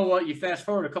 Well, you know what? You fast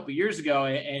forward a couple of years ago,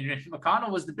 and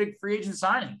McConnell was the big free agent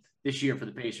signing this year for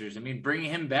the Pacers. I mean,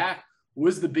 bringing him back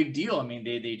was the big deal. I mean,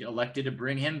 they elected to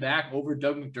bring him back over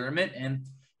Doug McDermott. And,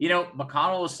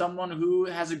 McConnell is someone who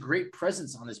has a great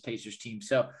presence on this Pacers team.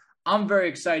 So I'm very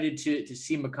excited to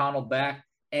see McConnell back.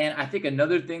 And I think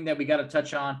another thing that we got to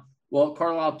touch on, well,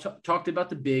 Carlisle talked about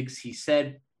the bigs. He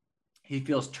said he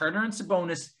feels Turner and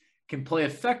Sabonis can play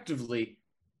effectively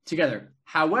together.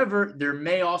 However, there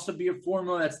may also be a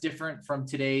formula that's different from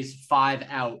today's 5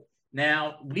 out.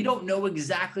 Now, we don't know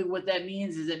exactly what that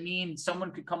means. Does it mean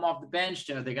someone could come off the bench?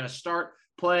 Are they going to start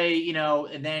play,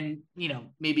 and then,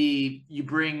 maybe you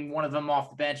bring one of them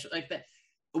off the bench like that?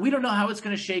 We don't know how it's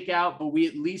going to shake out, but we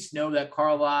at least know that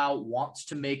Carlisle wants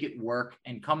to make it work.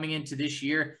 And coming into this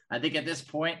year, I think at this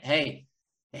point, hey,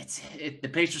 the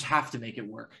Pacers have to make it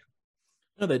work.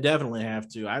 No, they definitely have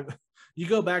to. You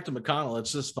go back to McConnell,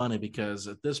 it's just funny because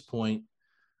at this point,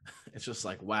 it's just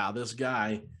like, wow, this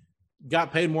guy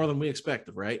got paid more than we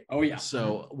expected, right? Oh, yeah.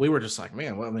 So we were just like,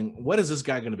 man, what is this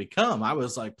guy going to become? I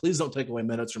was like, please don't take away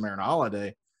minutes from Aaron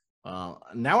Holiday.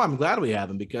 Now I'm glad we have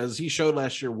him because he showed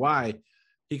last year why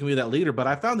he can be that leader. But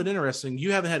I found it interesting.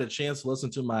 You haven't had a chance to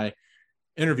listen to my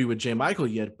interview with Jay Michael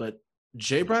yet, but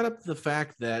Jay brought up the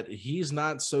fact that he's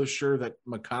not so sure that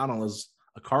McConnell is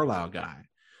a Carlisle guy.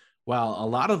 While a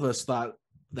lot of us thought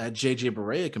that JJ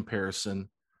Barea comparison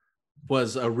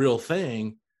was a real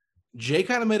thing, Jay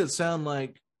kind of made it sound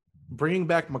like bringing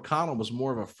back McConnell was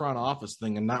more of a front office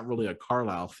thing and not really a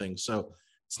Carlisle thing. So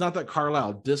it's not that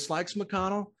Carlisle dislikes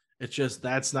McConnell. It's just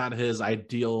that's not his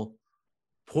ideal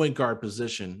point guard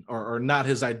position or not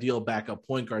his ideal backup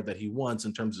point guard that he wants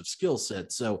in terms of skill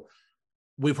set. So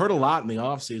we've heard a lot in the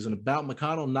offseason about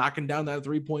McConnell knocking down that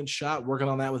 3-point shot, working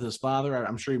on that with his father.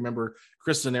 I'm sure you remember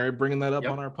Chris Zaneri bringing that up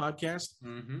on our podcast.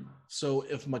 Mm-hmm. So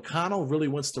if McConnell really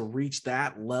wants to reach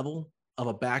that level of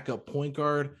a backup point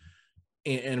guard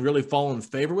and really fall in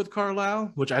favor with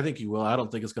Carlisle, which I think he will. I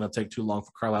don't think it's going to take too long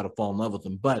for Carlisle to fall in love with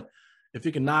him. But if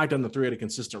he can knock down the 3 at a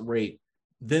consistent rate,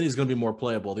 then he's going to be more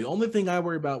playable. The only thing I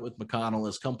worry about with McConnell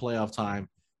is come playoff time,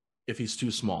 if he's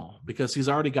too small, because he's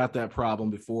already got that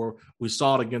problem before. We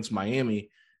saw it against Miami.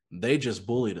 They just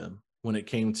bullied him when it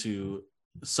came to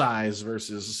size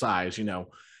versus size.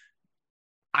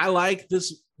 I like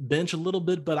this bench a little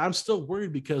bit, but I'm still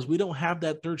worried because we don't have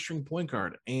that third string point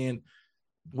guard. And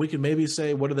we could maybe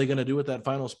say, what are they going to do with that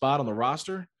final spot on the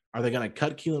roster? Are they going to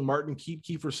cut Keelan Martin, keep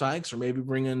Kiefer Sykes, or maybe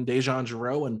bring in Dejan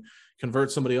Giroux and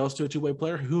convert somebody else to a two-way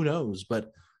player? Who knows?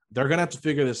 But they're going to have to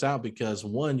figure this out because,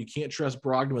 one, you can't trust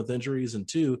Brogdon with injuries, and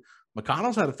two,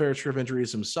 McConnell's had a fair share of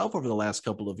injuries himself over the last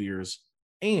couple of years.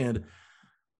 And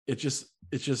it's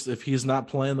just if he's not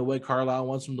playing the way Carlisle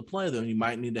wants him to play, then you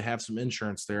might need to have some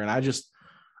insurance there. And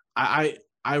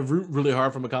I root really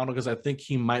hard for McConnell because I think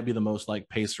he might be the most like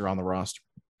Pacer on the roster.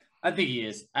 I think he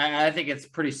is. I think it's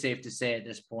pretty safe to say at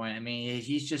this point. I mean,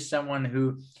 he's just someone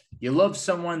who you love,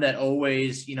 someone that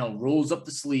always, rolls up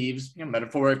the sleeves,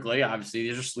 metaphorically. Obviously,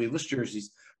 these are sleeveless jerseys,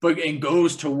 and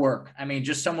goes to work. I mean,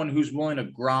 just someone who's willing to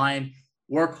grind,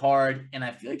 work hard. And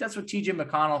I feel like that's what TJ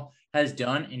McConnell has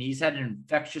done. And he's had an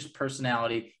infectious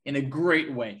personality in a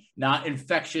great way, not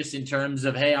infectious in terms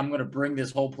of, hey, I'm going to bring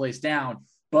this whole place down.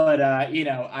 But,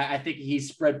 I think he's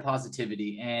spread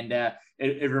positivity. And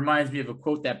it reminds me of a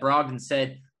quote that Brogdon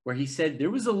said, where he said, there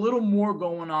was a little more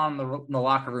going on in the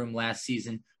locker room last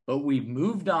season, but we've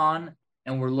moved on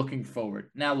and we're looking forward.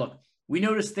 Now, look, we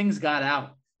noticed things got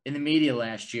out in the media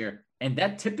last year, and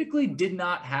that typically did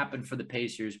not happen for the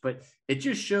Pacers, but it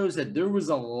just shows that there was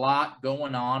a lot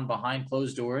going on behind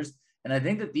closed doors. And I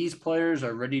think that these players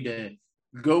are ready to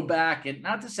go back and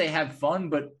not to say have fun,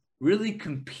 but really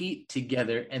compete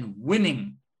together, and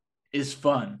winning is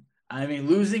fun. I mean,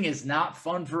 losing is not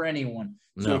fun for anyone.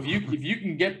 So No. if you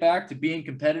can get back to being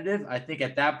competitive, I think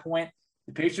at that point,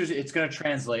 the Pacers, it's going to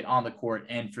translate on the court.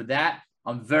 And for that,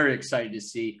 I'm very excited to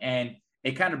see. And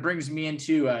it kind of brings me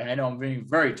into, I know I'm being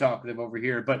very talkative over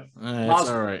here, but It's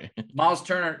all right. Miles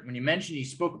Turner, when you mentioned, he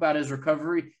spoke about his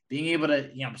recovery, being able to,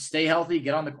 stay healthy,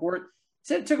 get on the court. He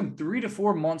said it took him 3 to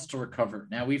 4 months to recover.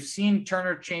 Now, we've seen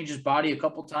Turner change his body a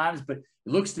couple times, but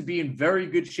he looks to be in very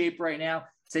good shape right now.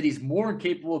 Said he's more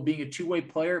capable of being a two-way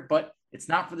player, but it's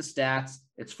not for the stats.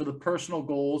 It's for the personal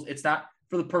goals. It's not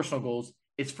for the personal goals.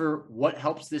 It's for what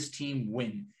helps this team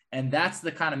win. And that's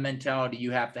the kind of mentality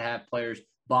you have to have players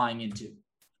buying into.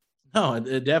 No,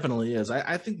 it definitely is.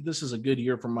 I think this is a good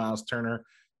year for Miles Turner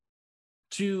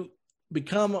to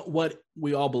become what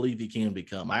we all believe he can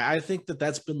become. I think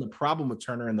that's been the problem with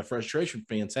Turner, and the frustration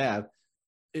fans have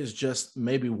is just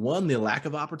maybe one, the lack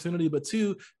of opportunity, but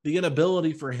two, the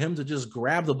inability for him to just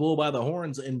grab the bull by the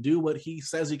horns and do what he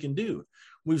says he can do.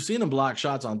 We've seen him block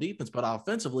shots on defense, but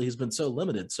offensively he's been so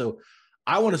limited. So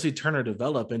I want to see Turner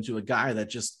develop into a guy that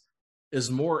just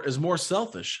is more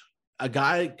selfish. A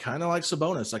guy kind of like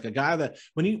Sabonis, like a guy that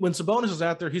when Sabonis is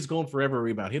out there, he's going for every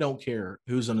rebound. He don't care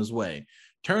who's in his way.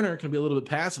 Turner can be a little bit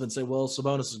passive and say, well,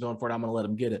 Sabonis is going for it, I'm going to let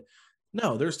him get it.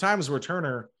 No, there's times where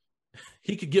Turner,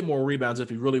 he could get more rebounds if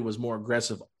he really was more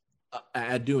aggressive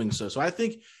at doing so. So I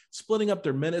think splitting up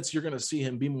their minutes, you're going to see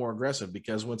him be more aggressive,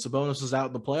 because when Sabonis was out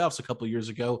in the playoffs a couple of years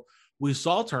ago, we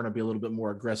saw Turner be a little bit more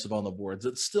aggressive on the boards.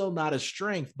 It's still not his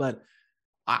strength, but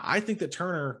I think that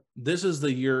Turner, this is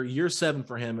the year 7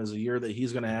 for him is a year that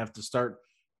he's going to have to start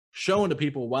showing to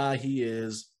people why he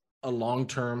is a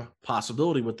long-term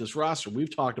possibility with this roster.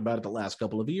 We've talked about it the last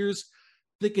couple of years,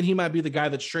 thinking he might be the guy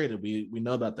that's traded. We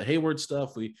know about the Hayward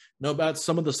stuff. We know about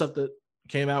some of the stuff that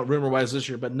came out rumor-wise this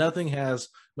year, but nothing has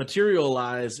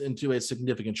materialized into a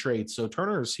significant trade. So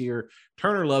Turner is here.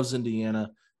 Turner loves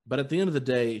Indiana. But at the end of the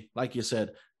day, like you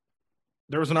said,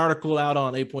 there was an article out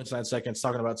on 8.9 Seconds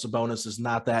talking about Sabonis is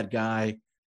not that guy.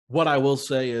 What I will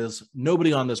say is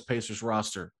nobody on this Pacers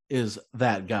roster is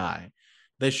that guy.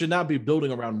 They should not be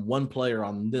building around one player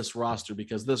on this roster,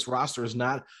 because this roster has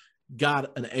not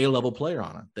got an A-level player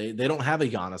on it. They don't have a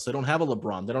Giannis. They don't have a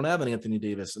LeBron. They don't have an Anthony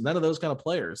Davis. None of those kind of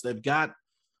players. They've got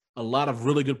a lot of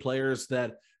really good players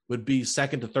that would be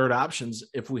second to third options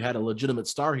if we had a legitimate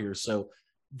star here. So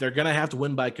they're going to have to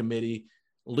win by committee.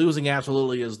 Losing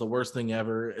absolutely is the worst thing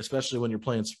ever, especially when you're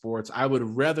playing sports. I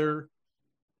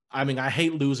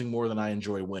hate losing more than I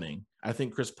enjoy winning. I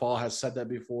think Chris Paul has said that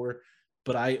before,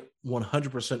 but I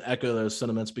 100% echo those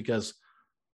sentiments, because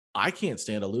I can't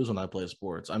stand to lose when I play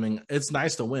sports. I mean, it's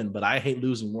nice to win, but I hate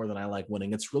losing more than I like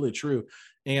winning. It's really true.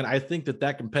 And I think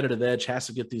that competitive edge has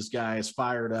to get these guys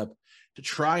fired up to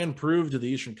try and prove to the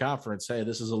Eastern Conference, hey,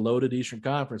 this is a loaded Eastern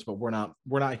Conference, but we're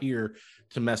not here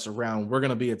to mess around. We're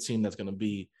going to be a team that's going to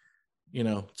be,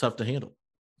 tough to handle.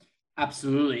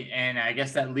 Absolutely. And I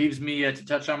guess that leaves me to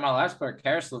touch on my last player,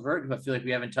 Caris LeVert, who I feel like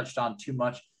we haven't touched on too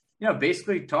much.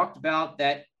 Basically talked about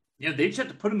that, they just have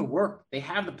to put in the work. They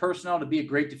have the personnel to be a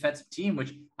great defensive team,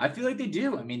 which I feel like they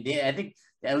do. I mean, I think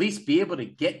at least be able to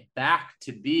get back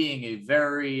to being a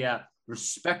very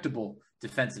respectable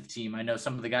defensive team. I know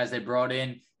some of the guys they brought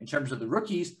in terms of the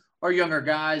rookies are younger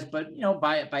guys, but,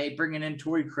 by bringing in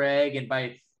Torrey Craig and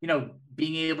by,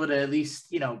 being able to at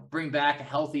least, bring back a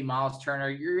healthy Miles Turner,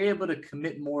 you're able to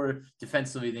commit more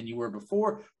defensively than you were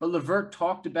before. But LeVert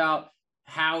talked about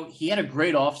how he had a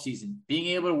great offseason, being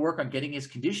able to work on getting his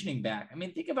conditioning back. I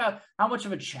mean, think about how much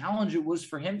of a challenge it was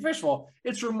for him. First of all,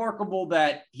 it's remarkable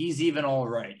that he's even all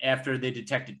right after they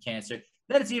detected cancer.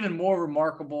 Then it's even more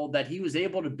remarkable that he was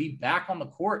able to be back on the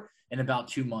court in about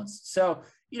 2 months. So,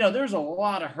 there's a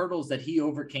lot of hurdles that he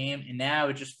overcame, and now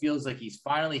it just feels like he's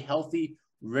finally healthy,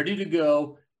 ready to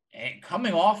go, and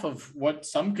coming off of what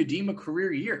some could deem a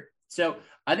career year. So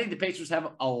I think the Pacers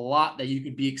have a lot that you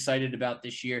could be excited about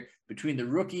this year between the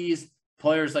rookies,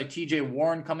 players like TJ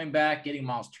Warren coming back, getting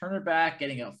Miles Turner back,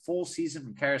 getting a full season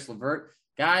from Caris LeVert.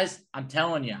 Guys, I'm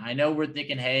telling you, I know we're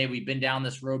thinking, hey, we've been down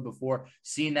this road before,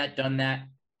 seen that, done that.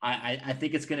 I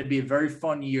think it's going to be a very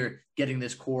fun year getting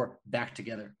this core back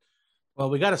together. Well,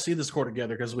 we got to see this core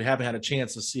together because we haven't had a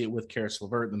chance to see it with Caris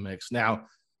LeVert in the mix. Now,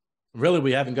 really,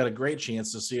 we haven't got a great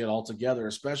chance to see it all together,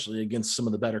 especially against some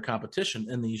of the better competition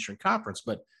in the Eastern Conference.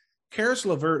 But Caris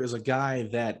LeVert is a guy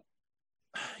that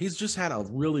he's just had a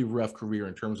really rough career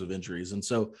in terms of injuries. And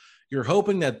so you're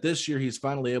hoping that this year he's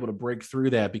finally able to break through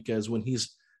that, because when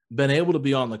he's been able to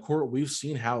be on the court, we've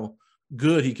seen how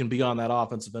good he can be on that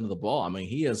offensive end of the ball. I mean,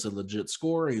 he is a legit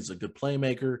scorer. He's a good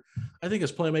playmaker. I think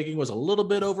his playmaking was a little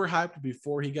bit overhyped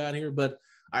before he got here, but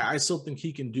I still think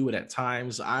he can do it at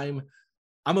times. I'm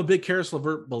a big Caris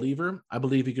LeVert believer. I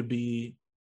believe he could be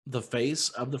the face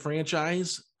of the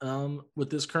franchise with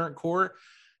this current core.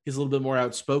 He's a little bit more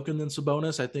outspoken than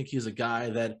Sabonis. I think he's a guy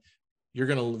that you're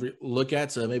going to look at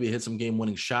to maybe hit some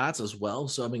game-winning shots as well.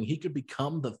 So, I mean, he could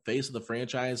become the face of the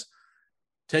franchise,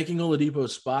 taking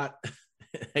Oladipo's spot.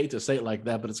 I hate to say it like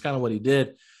that, but it's kind of what he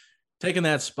did. Taking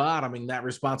that spot, I mean, that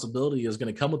responsibility is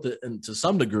going to come with it to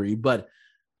some degree. But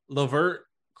LeVert,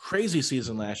 crazy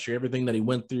season last year, everything that he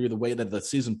went through, the way that the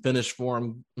season finished for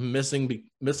him, missing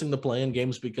the play-in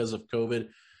games because of COVID,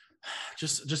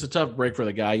 just a tough break for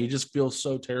the guy. You just feel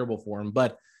so terrible for him.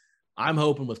 But I'm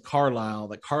hoping with Carlisle,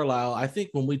 I think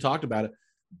when we talked about it,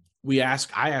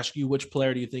 I asked you which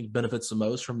player do you think benefits the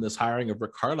most from this hiring of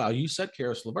Rick Carlisle. You said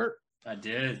Caris LeVert. I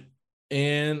did.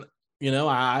 And,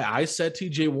 I said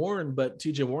TJ Warren, but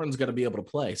TJ Warren's got to be able to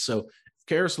play. So if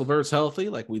Caris LeVert's healthy,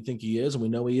 like we think he is, and we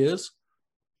know he is,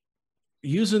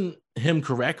 using him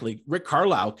correctly, Rick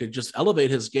Carlisle could just elevate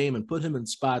his game and put him in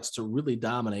spots to really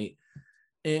dominate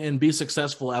and be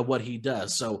successful at what he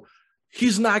does. So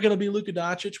he's not going to be Luka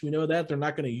Doncic. We know that. They're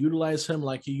not going to utilize him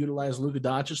like he utilized Luka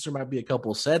Doncic. There might be a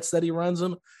couple of sets that he runs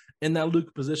him in that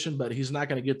Luka position, but he's not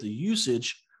going to get the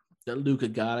usage that Luka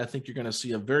got. I think you're going to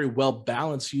see a very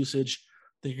well-balanced usage.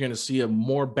 I think you're going to see a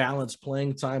more balanced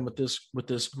playing time with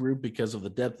this group because of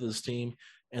the depth of this team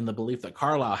and the belief that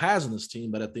Carlisle has in this team.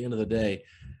 But at the end of the day,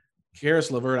 Caris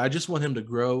LeVert, I just want him to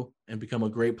grow and become a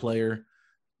great player,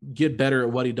 get better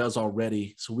at what he does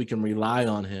already so we can rely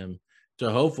on him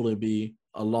to hopefully be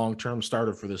a long-term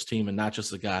starter for this team and not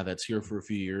just a guy that's here for a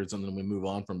few years and then we move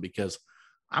on from, because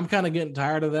I'm kind of getting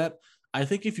tired of that. I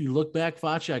think if you look back,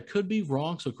 Facci, I could be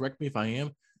wrong, so correct me if I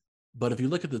am, but if you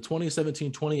look at the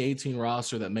 2017-2018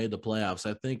 roster that made the playoffs,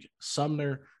 I think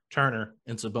Sumner, Turner,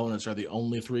 and Sabonis are the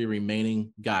only three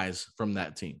remaining guys from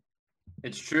that team.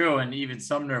 It's true, and even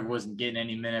Sumner wasn't getting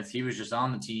any minutes. He was just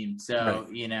on the team. So,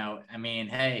 right.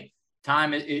 Hey,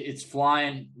 time, it's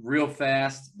flying real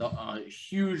fast. The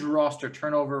huge roster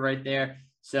turnover right there.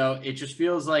 So it just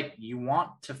feels like you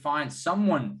want to find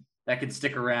someone that could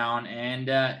stick around. And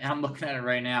I'm looking at it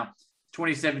right now.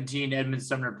 2017, Edmund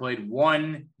Sumner played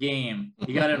one game.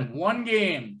 He got in one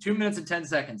game, 2 minutes and 10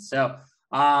 seconds. So,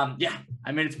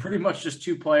 it's pretty much just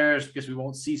two players because we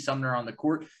won't see Sumner on the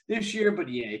court this year. But,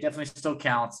 yeah, it definitely still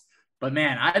counts. But,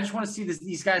 man, I just want to see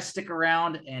these guys stick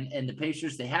around. And the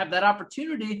Pacers, they have that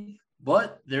opportunity.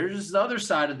 But there's the other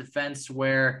side of the fence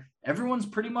where everyone's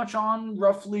pretty much on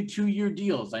roughly 2-year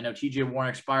deals. I know TJ Warren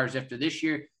expires after this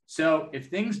year. So if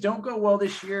things don't go well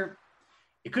this year,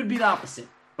 it could be the opposite.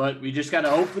 But we just got to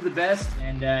hope for the best.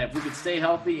 And if we could stay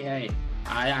healthy, hey,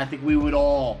 I think we would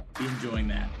all be enjoying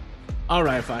that. All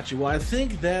right, Facci. Well, I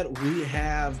think that we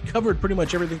have covered pretty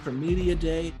much everything from Media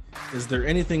Day. Is there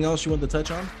anything else you want to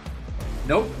touch on?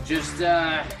 Nope. Just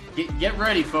get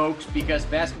ready, folks, because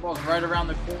basketball is right around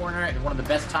the corner and one of the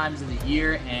best times of the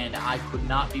year. And I could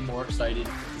not be more excited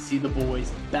to see the boys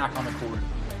back on the court.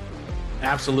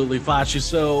 Absolutely, Facci.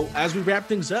 So as we wrap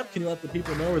things up, can you let the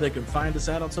people know where they can find us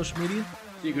at on social media?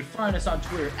 So you can find us on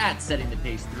Twitter at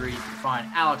SettingThePace3. You can find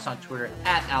Alex on Twitter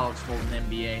at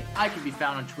AlexGoldenNBA. I can be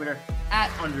found on Twitter at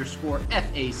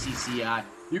 _FACCI.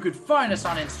 You could find us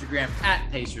on Instagram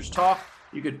at Pacers Talk.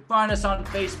 You could find us on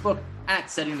Facebook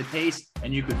at Setting the Pace.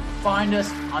 And you could find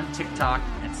us on TikTok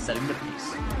and at Setting the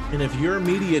Pace. And if your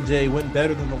media day went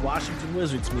better than the Washington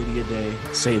Wizards media day,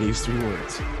 say these 3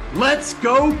 words. Let's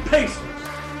go Pacers!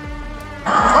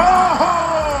 Oh!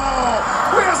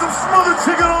 We got some smothered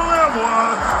chicken on that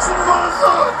one!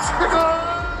 Smothered chicken!